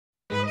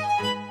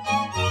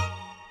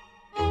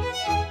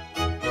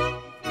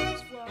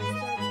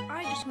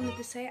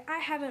say I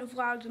haven't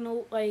vlogged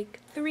in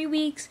like 3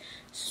 weeks,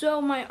 so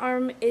my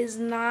arm is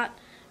not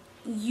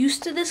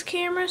used to this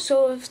camera,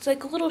 so if it's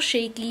like a little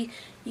shaky,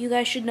 you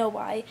guys should know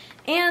why.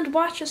 And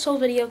watch this whole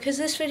video because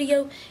this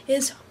video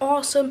is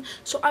awesome.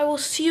 So I will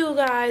see you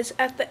guys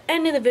at the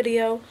end of the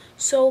video.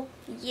 So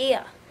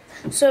yeah.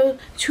 So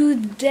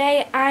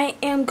today I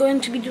am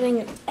going to be doing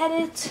an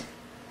edit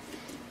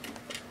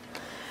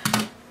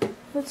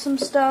with some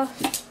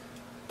stuff.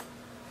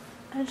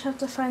 I just have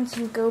to find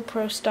some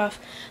GoPro stuff,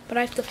 but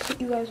I have to put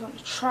you guys on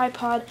a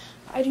tripod.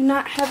 I do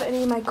not have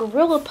any of my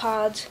Gorilla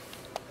Pods,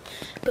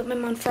 but my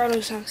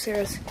Monfrato's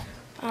downstairs.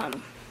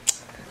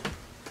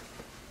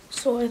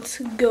 So let's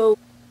go.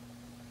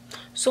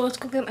 So let's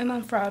go get my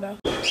Monfrato.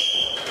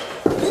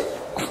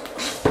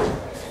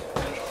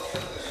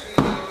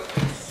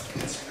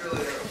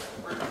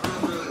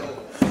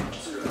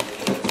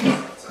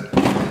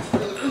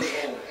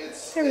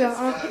 There we go.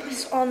 I'll put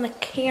this on the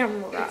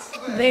camera.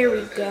 There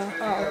we go.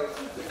 Oh.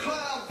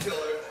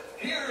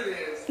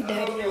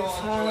 Daddy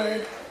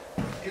 05.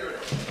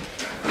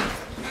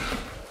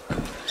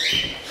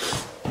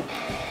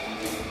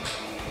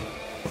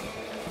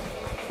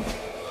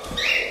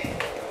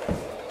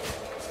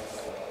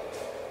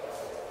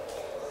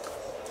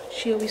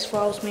 She always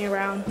follows me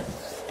around.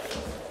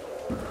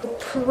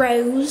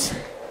 Pros.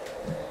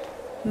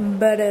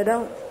 But I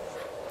don't.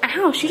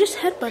 Ow, she just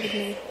headbutted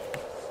me.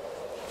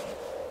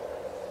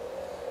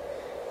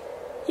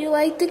 You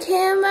like the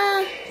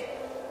camera?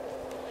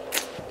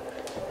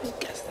 I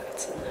guess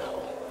that's a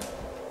no.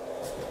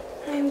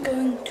 I'm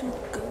going to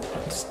go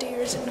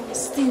upstairs and I'll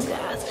see you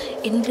guys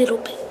in a little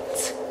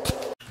bit.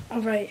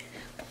 Alright.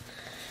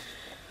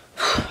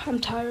 I'm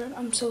tired.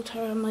 I'm so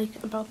tired. I'm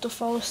like about to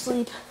fall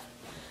asleep.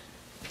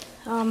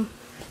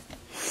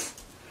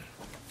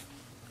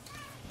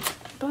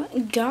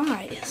 But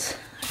guys,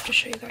 I have to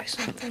show you guys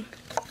something.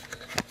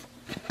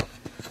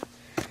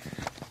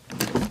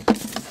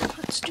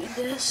 Let's do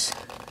this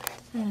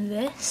and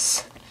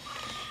this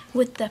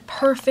with the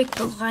perfect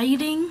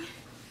lighting.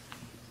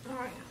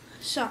 Alright,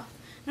 so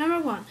number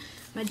one,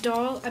 my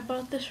dog, I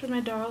bought this for my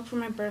dog for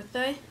my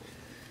birthday.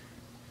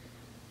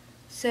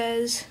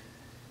 Says,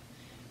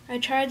 I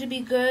tried to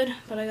be good,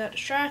 but I got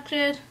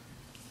distracted.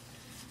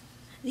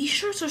 These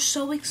shirts are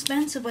so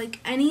expensive. Like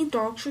any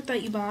dog shirt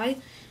that you buy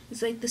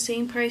is like the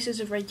same price as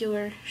a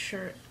regular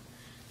shirt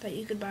that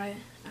you could buy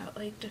at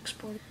like Dick's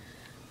Sporting.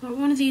 But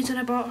one of these, and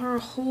I bought her a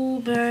whole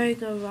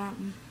bag of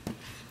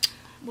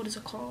what is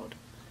it called?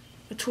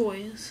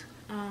 Toys.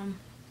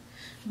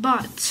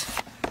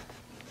 But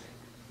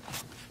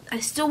I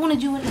still want to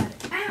do an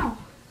edit. Ow!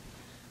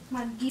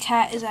 My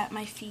cat is at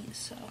my feet,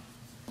 so.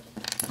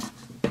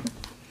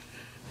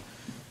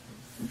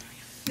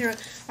 There.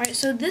 Alright,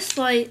 so this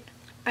light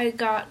I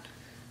got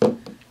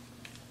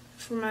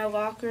for my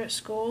locker at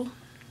school,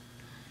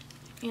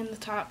 and the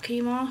top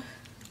came off,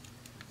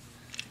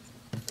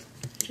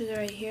 which is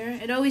right here.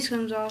 It always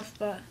comes off,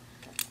 but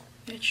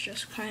it's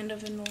just kind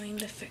of annoying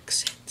to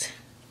fix it.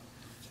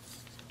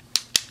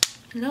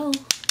 Hello?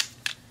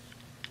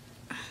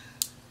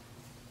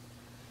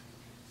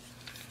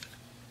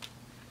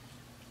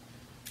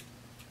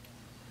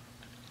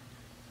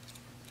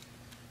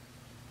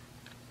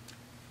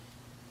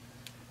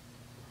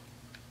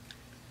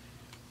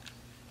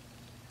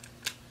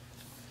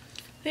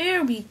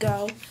 There we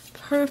go.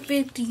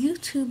 Perfect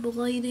YouTube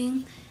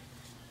lighting.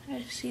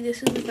 I see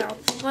this is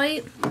without the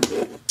light.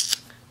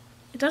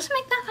 It doesn't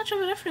make that much of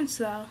a difference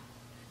though.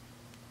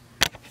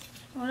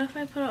 What if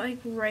I put it like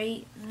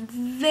right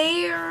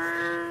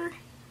there?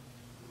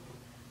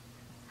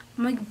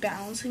 I'm like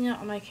balancing it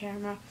on my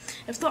camera.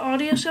 If the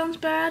audio sounds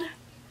bad,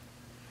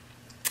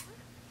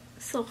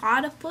 it's a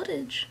lot of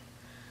footage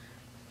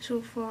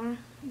so far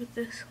with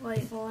this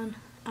light on.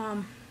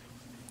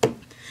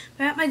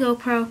 I got my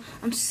GoPro.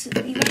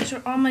 You guys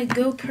are on my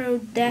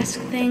GoPro desk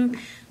thing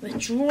with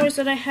drawers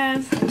that I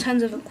have,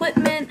 tons of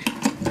equipment.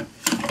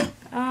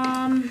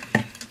 I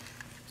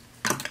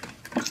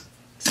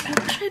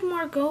wish I had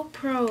more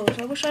GoPros.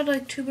 I wish I had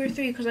like 2 or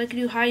 3 because I could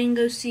do hide and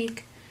go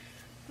seek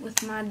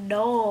with my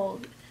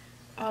dog.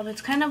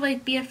 It's kind of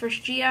like BF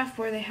vs GF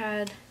where they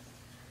had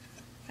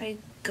like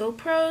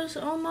GoPros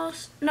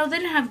almost. No, they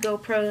didn't have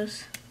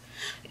GoPros.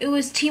 It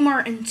was T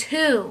Martin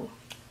 2.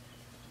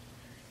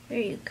 There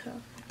you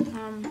go.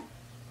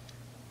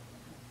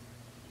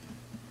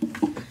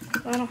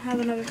 I don't have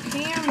another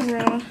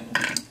camera,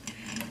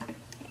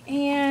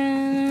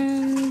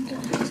 and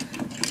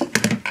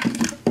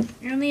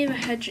I only have a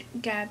head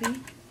Gabby.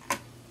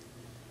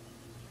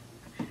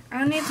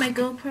 I only have my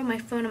GoPro, my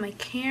phone, and my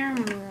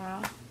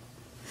camera.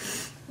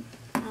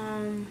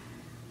 And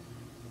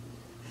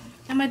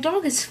my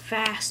dog is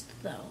fast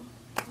though,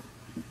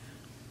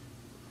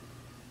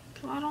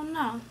 so I don't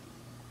know.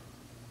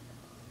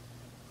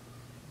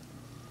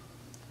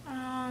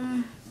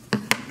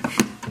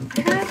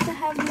 I have to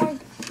have more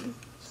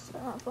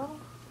stuff.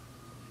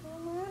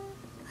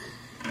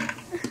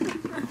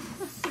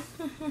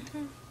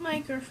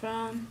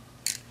 Microphone.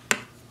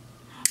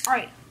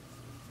 Alright.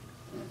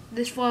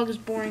 This vlog is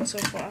boring so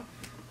far.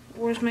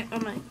 Where's my, oh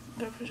my,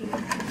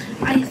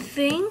 I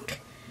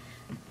think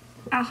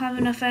I'll have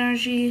enough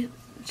energy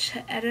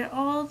to edit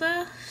all of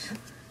this.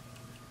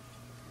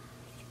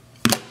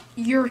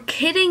 You're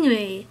kidding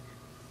me.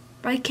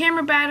 My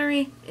camera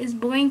battery is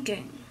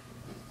blinking.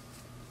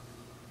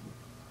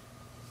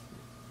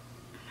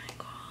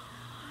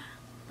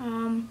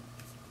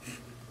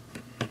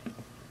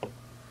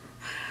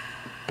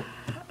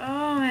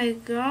 Oh my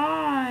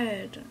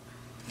god.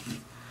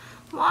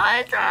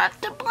 Why does it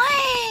have to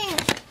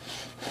blink?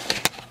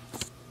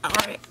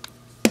 Alright.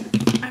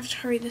 I have to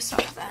hurry this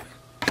up then.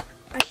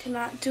 I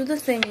cannot do the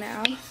thing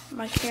now.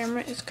 My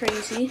camera is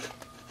crazy.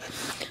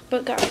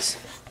 But guys,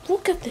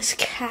 look at this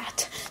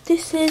cat.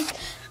 This is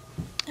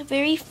a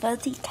very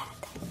fuzzy cat.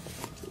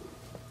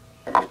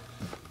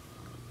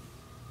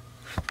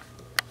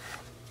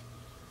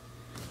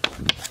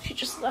 She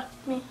just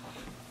left me.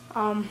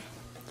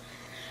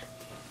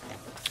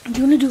 Do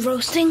you want to do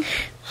roasting?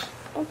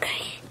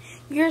 Okay.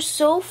 You're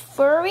so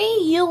furry.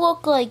 You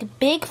look like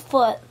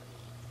Bigfoot.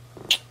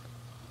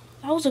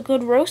 That was a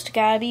good roast,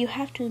 Gabby. You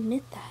have to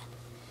admit that.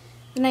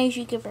 And I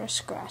usually give her a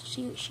scratch.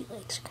 She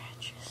likes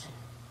scratches.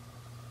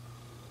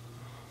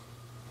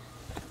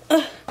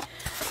 I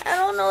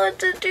don't know what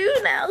to do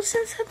now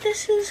since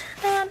this is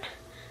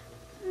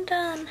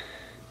done.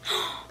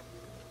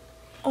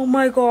 Oh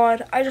my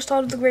god. I just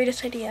thought of the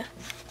greatest idea.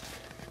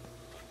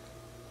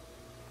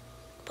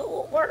 But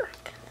will it work?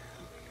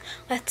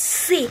 Let's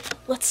see.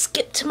 Let's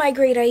skip to my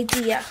great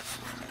idea.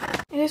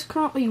 It is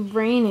currently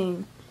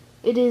raining.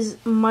 It is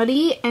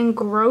muddy and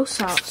gross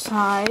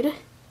outside.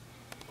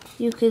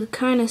 You could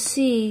kind of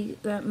see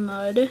that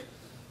mud.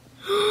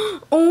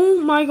 Oh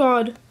my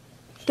god.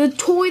 The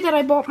toy that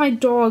I bought my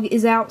dog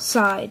is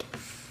outside.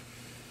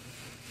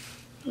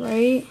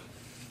 Right?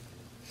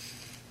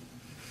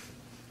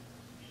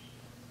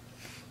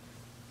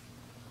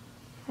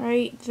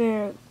 Right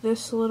there.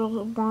 This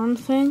little worm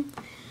thing.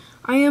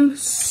 I am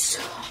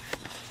so...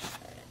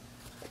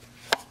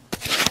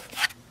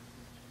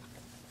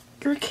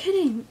 You're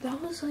kidding. That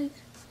was like...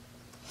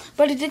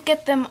 But I did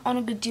get them on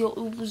a good deal.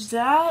 It was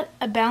that,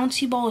 a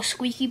bouncy ball, a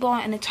squeaky ball,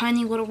 and a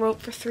tiny little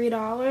rope for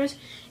 $3.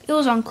 It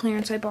was on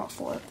clearance. I bought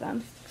 4 of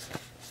them.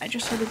 I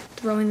just started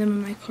throwing them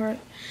in my cart.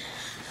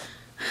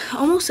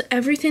 Almost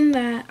everything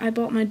that I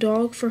bought my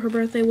dog for her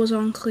birthday was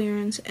on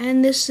clearance.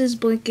 And this is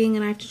blinking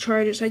and I have to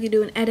charge it so I can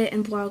do an edit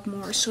and vlog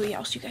more. So yeah,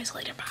 I'll see you guys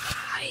later.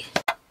 Bye.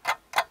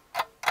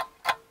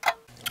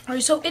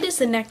 Alright, so it is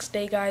the next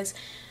day, guys.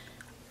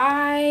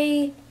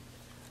 I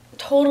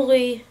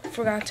totally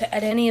forgot to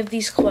edit any of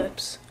these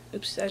clips.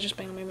 Oops, I just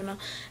banged my window.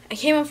 I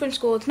came home from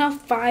school. It's now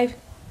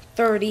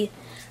 5:30.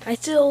 I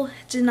still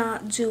did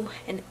not do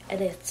an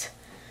edit.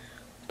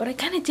 But I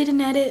kind of did an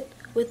edit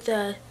with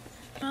the...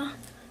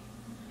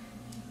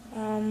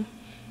 I'm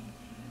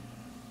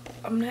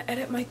gonna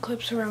edit my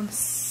clips around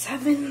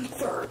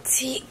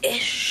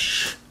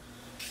 7:30-ish.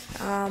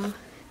 And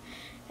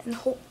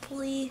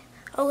hopefully...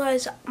 Oh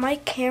guys, my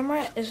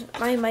camera is...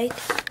 My mic... I'll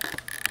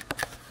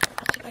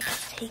see if I can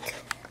take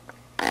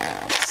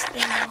this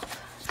thing off.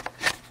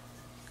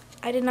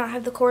 I did not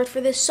have the cord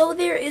for this, so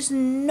there is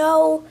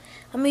no...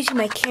 I'm using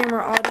my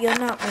camera audio,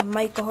 not my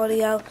mic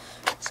audio.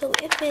 So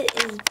if it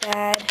is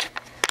bad,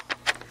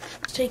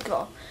 let's take it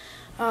off.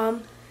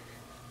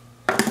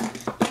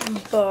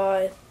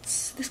 But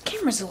this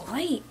camera's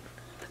light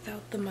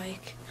without the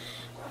mic.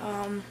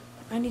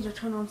 I need to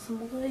turn on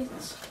some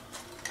lights.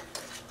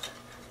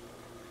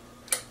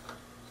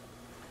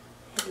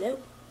 Hello.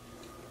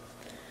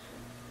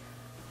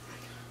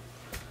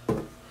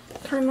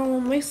 Turn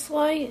on this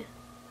light.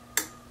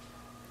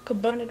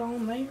 Could burn it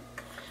on there.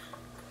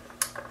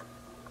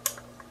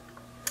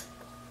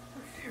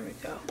 There we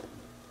go.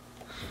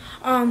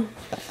 I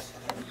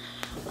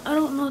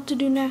don't know what to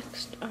do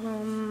next. I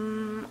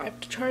have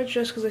to charge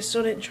this because I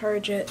still didn't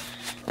charge it.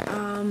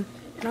 And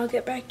I'll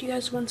get back to you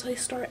guys once I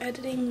start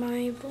editing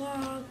my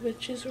vlog,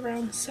 which is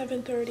around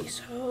 7:30.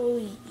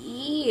 So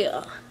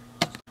yeah.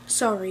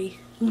 Sorry.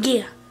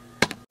 Yeah.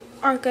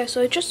 Alright guys,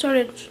 so I just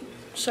started,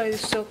 sorry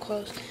this is so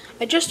close.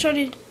 I just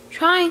started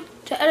trying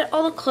to edit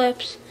all the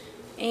clips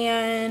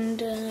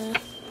and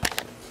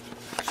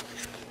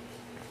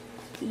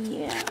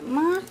yeah,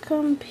 my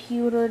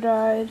computer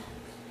died.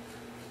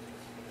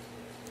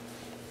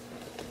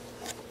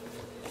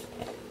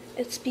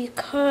 It's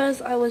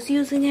because I was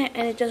using it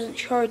and it doesn't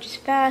charge as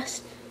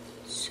fast.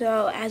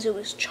 So as it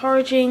was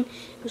charging,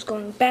 it was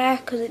going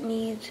back because it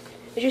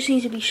just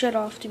needs to be shut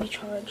off to be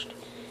charged.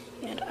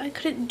 And I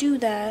couldn't do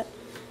that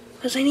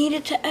because I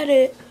needed to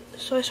edit.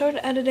 So I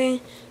started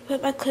editing,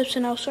 put my clips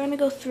in, I was starting to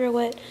go through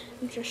it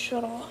and just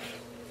shut off.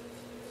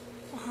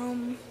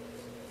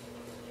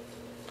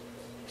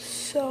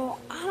 So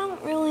I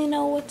don't really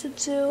know what to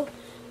do.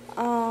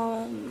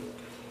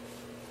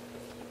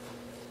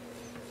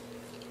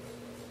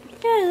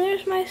 Yeah,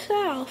 there's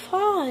myself.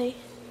 Hi.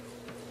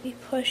 We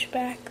push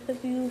back the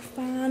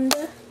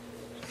viewfinder.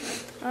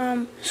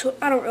 So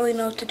I don't really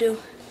know what to do.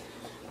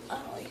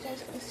 Oh, you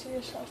guys can see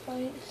yourself,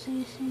 right?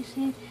 See.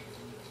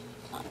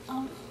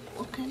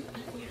 Looking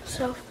at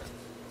yourself.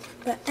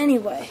 But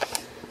anyway,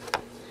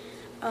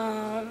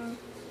 I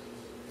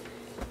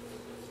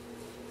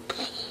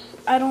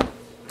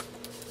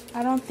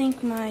don't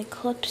think my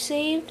clip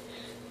saved.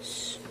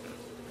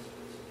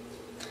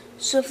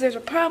 So if there's a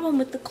problem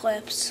with the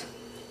clips,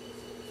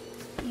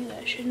 you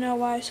guys should know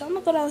why. So I'm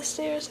gonna go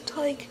downstairs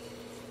until like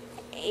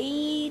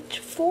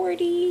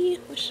 8:40,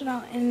 which is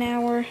about an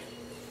hour.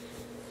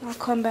 I'll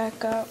come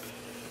back up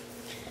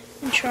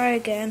and try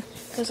again,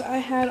 because I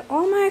had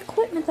all my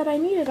equipment that I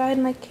needed. I had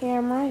my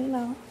camera, you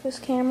know, this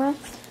camera.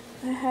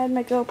 I had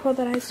my GoPro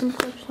that I had some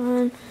clips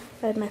on.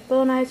 I had my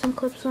phone I had some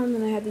clips on.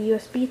 Then I had the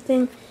USB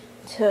thing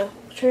to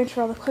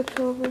transfer all the clips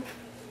over.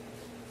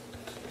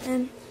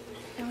 And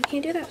now I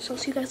can't do that, so I'll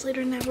see you guys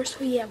later in an hour.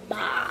 So yeah,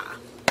 bye.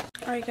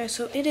 Alright guys,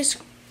 so it is,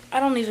 I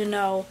don't even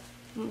know.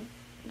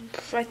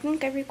 I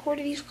think I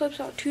recorded these clips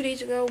out 2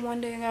 days ago,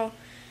 1 day ago.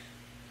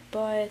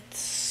 But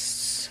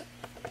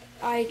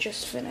I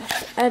just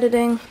finished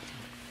editing.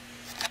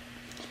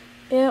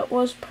 It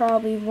was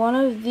probably one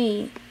of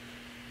the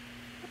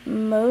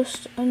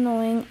most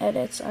annoying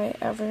edits I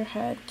ever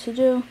had to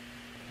do,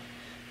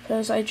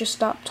 because I just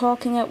stopped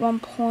talking at one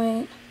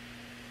point.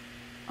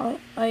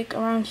 Like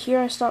around here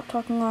I stopped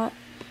talking a lot,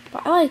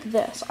 but I like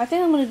this. I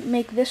think I'm gonna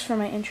make this for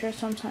my intro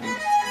sometime,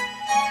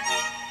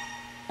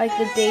 like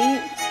the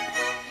date,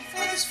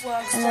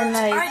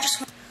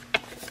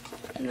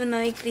 and then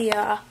like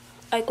the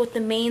like with the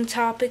main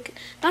topic,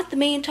 not the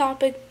main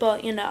topic,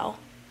 but you know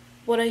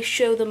what I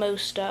show the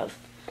most of.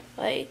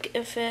 Like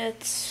if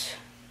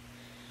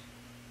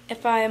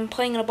I'm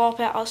playing in a ball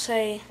pit, I'll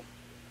say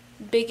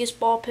biggest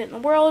ball pit in the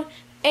world,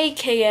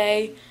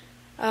 aka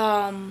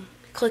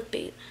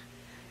clickbait.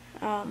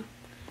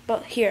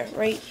 But here,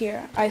 right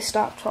here, I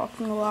stopped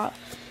talking a lot.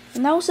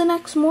 And that was the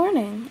next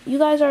morning. You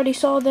guys already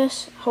saw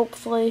this,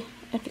 hopefully.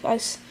 If you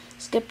guys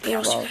skipped the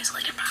roll.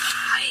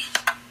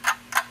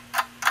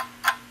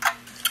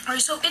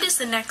 Alright, so it is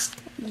the next.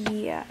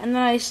 Yeah, and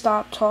then I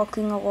stopped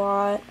talking a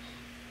lot.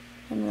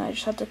 And then I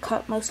just had to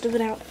cut most of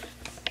it out.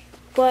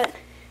 But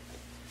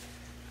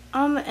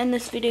I'm gonna end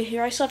this video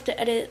here. I still have to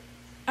edit.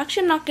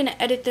 Actually, I'm not gonna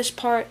edit this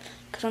part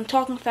because I'm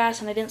talking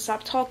fast and I didn't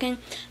stop talking.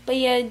 But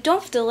yeah,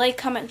 don't forget to like,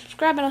 comment, and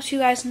subscribe, and I'll see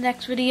you guys in the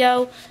next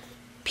video.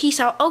 Peace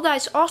out. Oh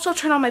guys, also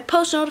turn on my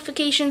post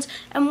notifications,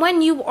 and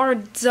when you are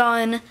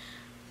done,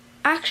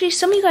 actually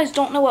some of you guys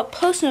don't know what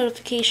post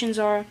notifications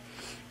are.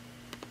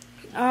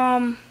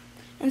 And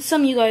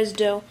some of you guys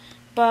do,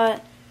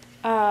 but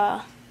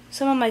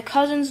some of my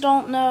cousins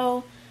don't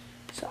know.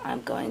 So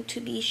I'm going to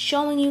be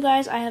showing you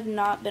guys. I have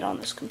not been on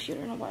this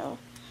computer in a while.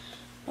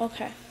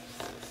 Okay.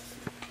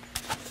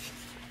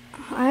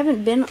 I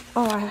haven't been,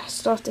 oh, I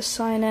still have to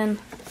sign in.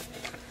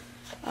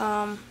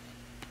 Ah!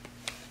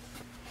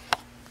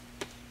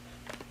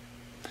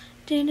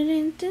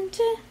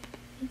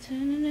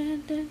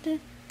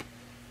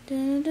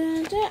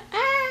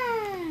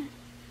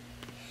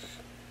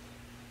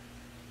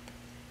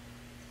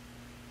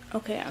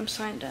 Okay, I'm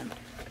signed in.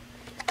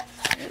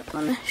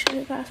 Let me show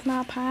you guys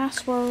my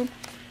password.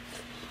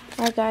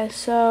 Alright guys,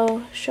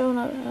 so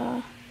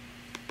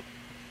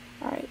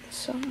alright,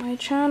 so my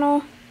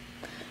channel.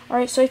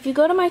 Alright, so if you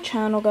go to my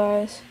channel,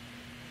 guys,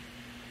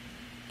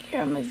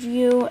 here I'm a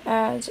view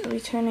as a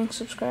returning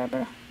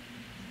subscriber.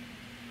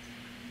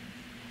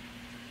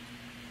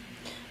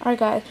 Alright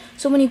guys,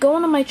 so when you go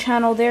onto my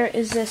channel, there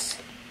is this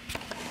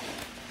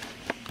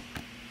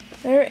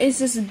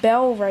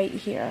bell right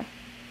here.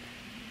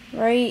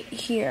 Right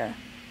here.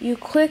 You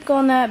click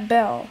on that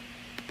bell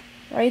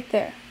right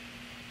there,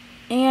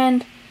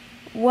 and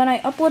when I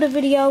upload a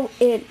video,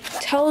 it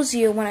tells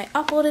you when I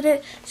uploaded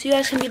it, so you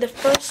guys can be the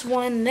first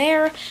one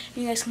there.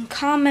 You guys can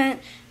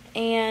comment,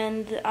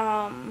 and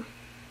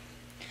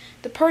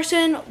the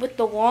person with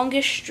the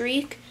longest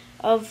streak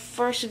of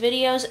first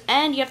videos,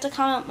 and you have to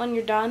comment when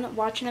you're done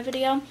watching a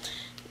video.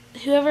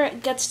 Whoever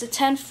gets to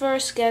 10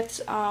 first gets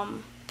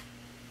the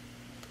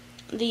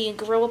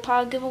Gorilla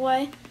Pod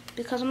giveaway,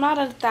 because I'm not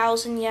at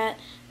 1,000 yet.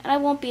 And I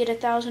won't be at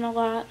 1,000 a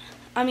lot.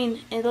 I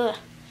mean, I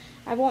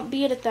won't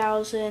be at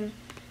 1,000.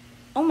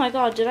 Oh my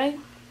god, I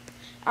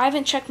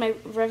haven't checked my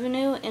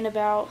revenue in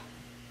about,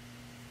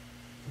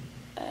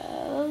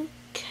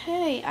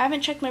 okay, I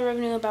haven't checked my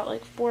revenue in about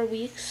like 4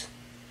 weeks.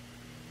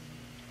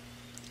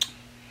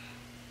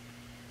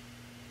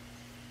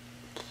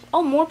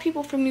 Oh, more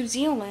people from New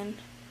Zealand.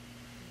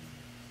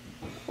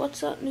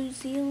 What's up, New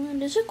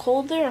Zealand? Is it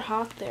cold there or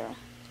hot there?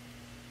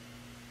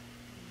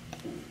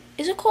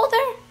 Is it cold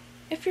there?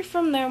 If you're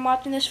from there and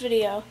watching this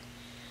video,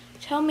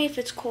 tell me if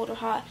it's cold or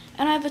hot.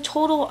 And I have a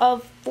total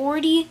of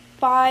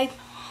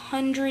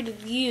 4,500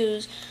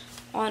 views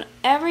on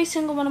every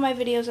single one of my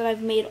videos that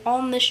I've made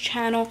on this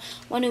channel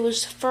when it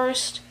was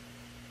first.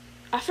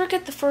 I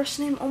forget the first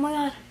name. Oh my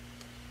god.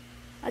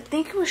 I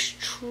think it was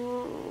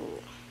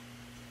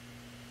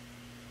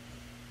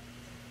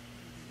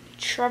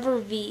Trevor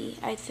V,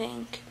 I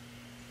think.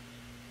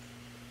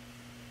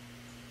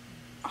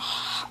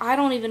 I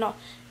don't even know.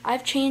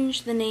 I've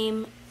changed the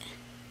name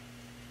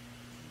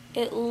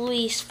at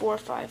least 4 or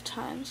 5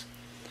 times.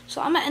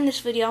 So I'm going to end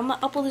this video. I'm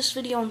going to upload this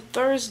video on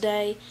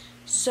Thursday.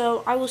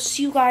 So I will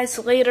see you guys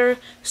later.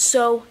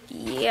 So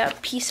yeah,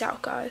 peace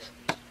out, guys.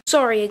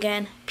 Sorry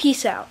again.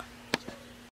 Peace out.